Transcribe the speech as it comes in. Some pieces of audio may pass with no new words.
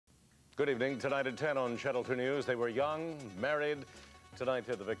Good evening. Tonight at 10 on Channel 2 News. They were young, married. Tonight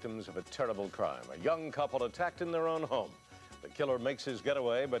they're the victims of a terrible crime. A young couple attacked in their own home. The killer makes his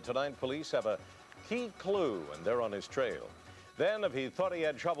getaway, but tonight police have a key clue, and they're on his trail. Then, if he thought he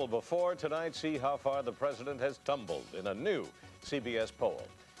had trouble before, tonight see how far the president has tumbled in a new CBS poll.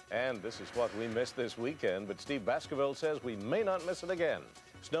 And this is what we missed this weekend, but Steve Baskerville says we may not miss it again.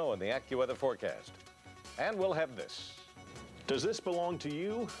 Snow in the AccuWeather forecast. And we'll have this. Does this belong to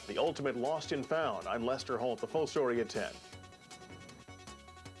you? The ultimate lost and found. I'm Lester Holt. The full story at 10.